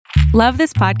Love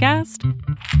this podcast?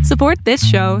 Support this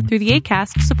show through the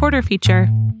Acast supporter feature.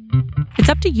 It's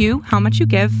up to you how much you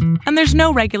give, and there's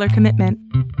no regular commitment.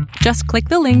 Just click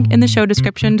the link in the show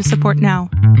description to support now.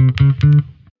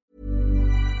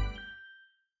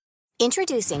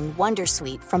 Introducing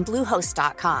Wondersuite from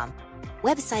Bluehost.com.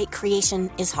 Website creation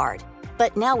is hard,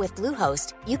 but now with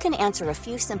Bluehost, you can answer a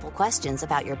few simple questions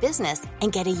about your business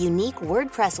and get a unique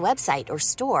WordPress website or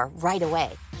store right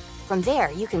away. From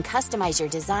there, you can customize your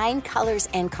design, colors,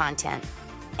 and content.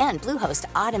 And Bluehost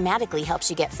automatically helps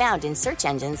you get found in search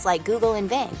engines like Google and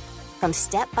Bing. From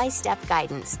step-by-step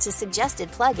guidance to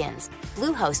suggested plugins,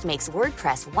 Bluehost makes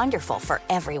WordPress wonderful for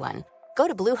everyone. Go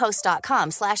to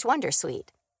bluehost.com/wondersuite.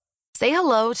 Say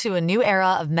hello to a new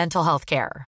era of mental health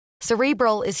care.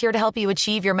 Cerebral is here to help you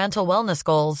achieve your mental wellness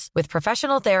goals with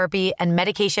professional therapy and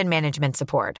medication management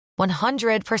support.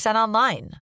 100%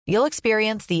 online. You'll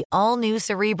experience the all-new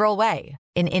Cerebral Way,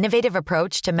 an innovative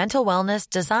approach to mental wellness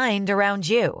designed around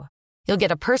you. You'll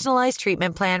get a personalized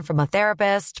treatment plan from a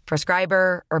therapist,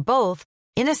 prescriber, or both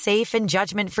in a safe and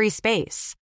judgment-free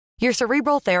space. Your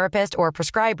Cerebral therapist or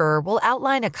prescriber will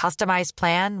outline a customized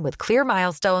plan with clear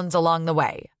milestones along the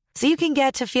way, so you can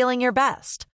get to feeling your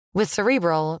best. With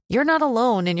Cerebral, you're not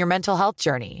alone in your mental health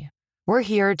journey. We're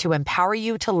here to empower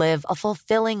you to live a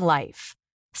fulfilling life.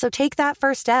 So take that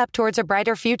first step towards a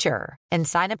brighter future and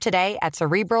sign up today at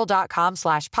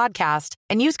Cerebral.com/podcast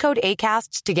and use code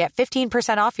ACAST to get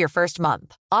 15% off your first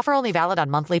month. Offer only valid on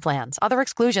monthly plans. Other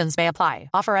exclusions may apply.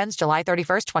 Offer ends July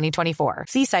 31st, 2024.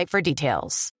 See site for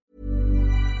details.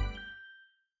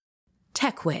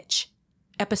 Tech Witch,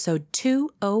 Episode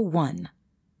 201.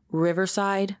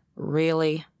 Riverside,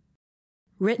 really?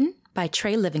 Written by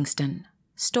Trey Livingston.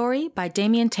 Story by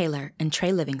Damian Taylor and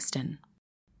Trey Livingston.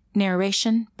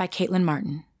 Narration by Caitlin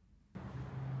Martin.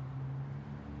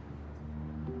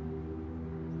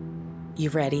 You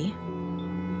ready?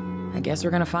 I guess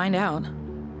we're gonna find out.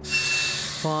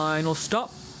 Final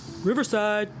stop.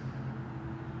 Riverside.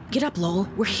 Get up, Lowell.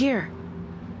 We're here.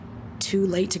 Too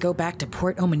late to go back to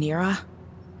Port Omanera?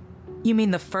 You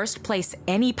mean the first place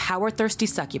any power-thirsty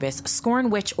succubus, scorn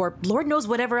witch, or Lord knows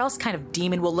whatever else kind of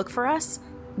demon will look for us?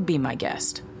 Be my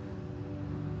guest.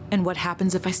 And what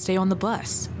happens if I stay on the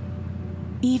bus?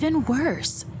 Even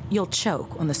worse, you'll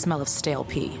choke on the smell of stale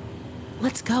pee.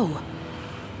 Let's go.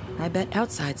 I bet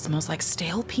outside smells like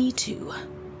stale pee, too.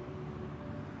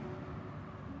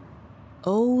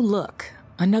 Oh, look.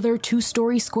 Another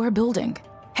 2-story square building.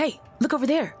 Hey, look over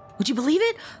there. Would you believe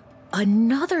it?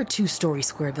 Another 2-story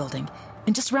square building.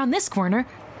 And just around this corner,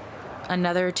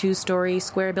 another 2-story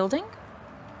square building?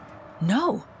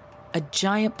 No, a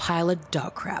giant pile of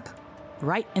dog crap.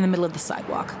 Right in the middle of the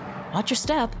sidewalk. Watch your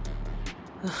step.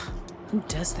 Ugh, who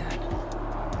does that?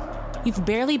 You've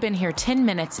barely been here 10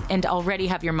 minutes and already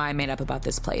have your mind made up about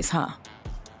this place, huh?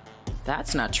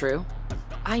 That's not true.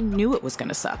 I knew it was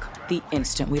gonna suck the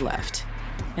instant we left.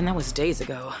 And that was days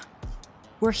ago.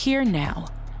 We're here now.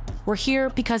 We're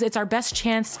here because it's our best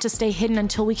chance to stay hidden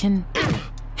until we can...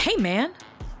 Hey, man!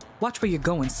 Watch where you're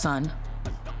going, son.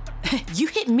 You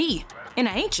hit me, and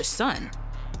I ain't your son.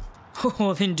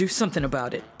 Oh, then do something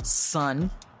about it,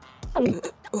 son.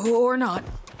 Or not.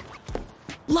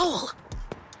 Lowell!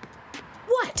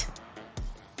 What?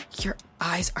 Your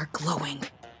eyes are glowing.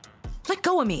 Let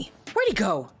go of me. Where'd he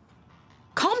go?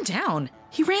 Calm down.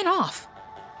 He ran off.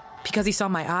 Because he saw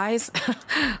my eyes?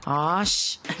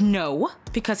 No,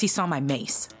 because he saw my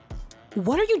mace.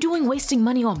 What are you doing wasting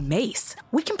money on mace?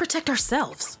 We can protect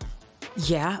ourselves.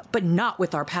 Yeah, but not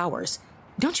with our powers.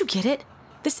 Don't you get it?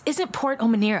 This isn't Port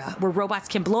Omanera, where robots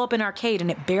can blow up an arcade and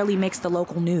it barely makes the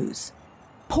local news.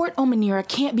 Port Omanera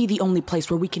can't be the only place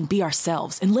where we can be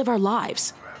ourselves and live our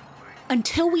lives.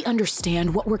 Until we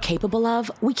understand what we're capable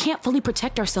of, we can't fully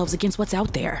protect ourselves against what's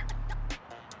out there.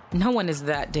 No one is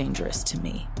that dangerous to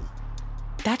me.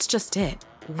 That's just it.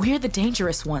 We're the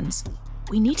dangerous ones.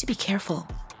 We need to be careful.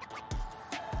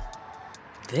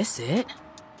 This it?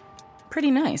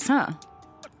 Pretty nice, huh?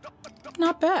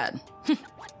 Not bad.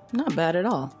 Not bad at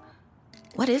all.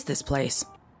 What is this place?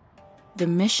 The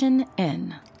Mission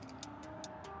Inn.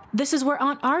 This is where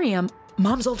Aunt Ariam,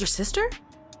 Mom's older sister?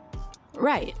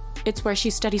 Right. It's where she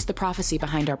studies the prophecy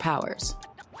behind our powers.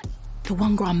 The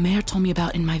one Grand-Mère told me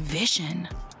about in my vision.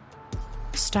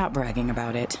 Stop bragging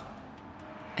about it.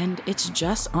 And it's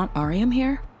just Aunt Ariam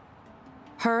here?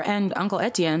 Her and Uncle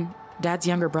Etienne, Dad's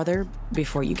younger brother,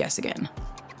 before you guess again.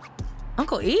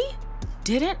 Uncle E?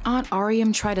 Didn't Aunt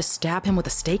Ariam try to stab him with a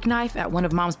steak knife at one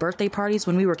of Mom's birthday parties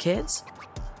when we were kids?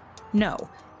 No.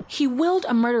 He willed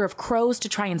a murder of crows to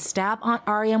try and stab Aunt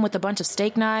Ariam with a bunch of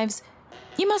steak knives.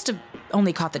 You must have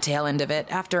only caught the tail end of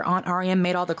it after Aunt Ariam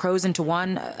made all the crows into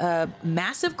one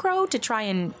massive crow to try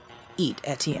and eat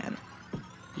Etienne.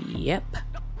 Yep,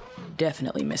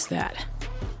 definitely missed that.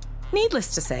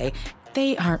 Needless to say,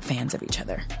 they aren't fans of each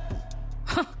other.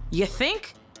 Huh, you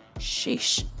think?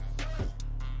 Sheesh.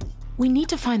 We need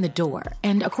to find the door,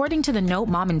 and according to the note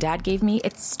Mom and Dad gave me,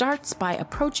 it starts by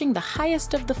approaching the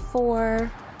highest of the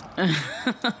four...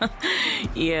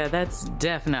 Yeah, that's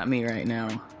definitely not me right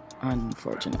now,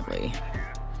 unfortunately.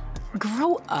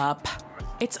 Grow up.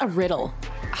 It's a riddle.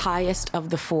 Highest of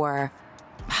the four.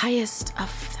 Highest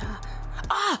of the...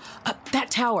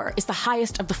 that tower is the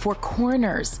highest of the four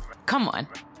corners. Come on.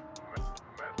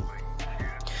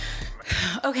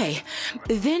 Okay,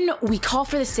 then we call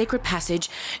for the sacred passage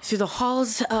through the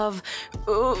halls of...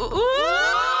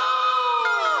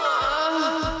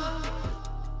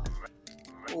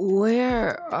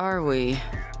 Where are we?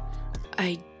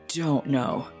 I don't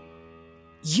know.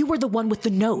 You were the one with the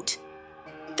note.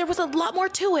 There was a lot more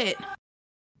to it.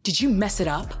 Did you mess it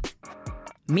up?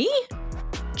 Me?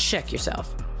 Check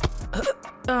yourself.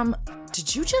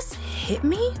 Did you just hit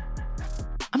me?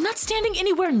 I'm not standing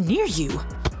anywhere near you.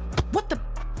 What the?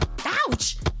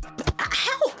 Ouch!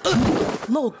 How?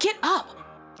 Lowell, get up!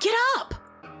 Get up!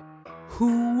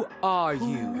 Who are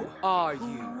you?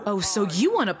 Oh, so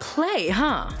you want to play,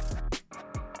 huh?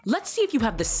 Let's see if you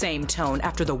have the same tone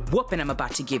after the whooping I'm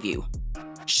about to give you.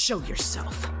 Show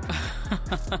yourself.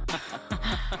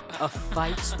 A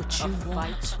fight's what you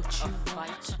want.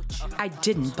 I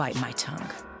didn't bite my tongue.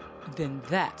 Then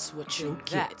that's what you'll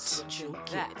get.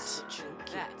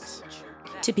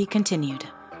 To be continued.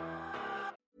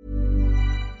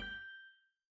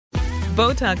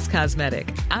 Botox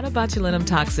Cosmetic, out of botulinum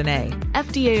toxin A,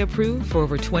 FDA approved for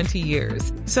over 20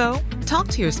 years. So, talk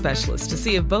to your specialist to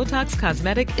see if Botox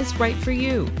Cosmetic is right for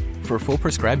you. For full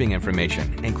prescribing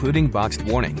information, including boxed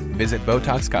warning, visit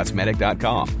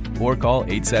BotoxCosmetic.com or call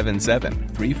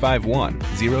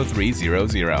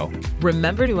 877-351-0300.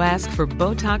 Remember to ask for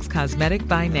Botox Cosmetic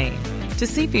by name. To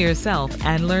see for yourself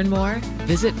and learn more,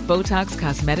 visit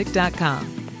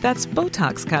BotoxCosmetic.com. That's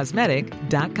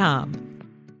BotoxCosmetic.com.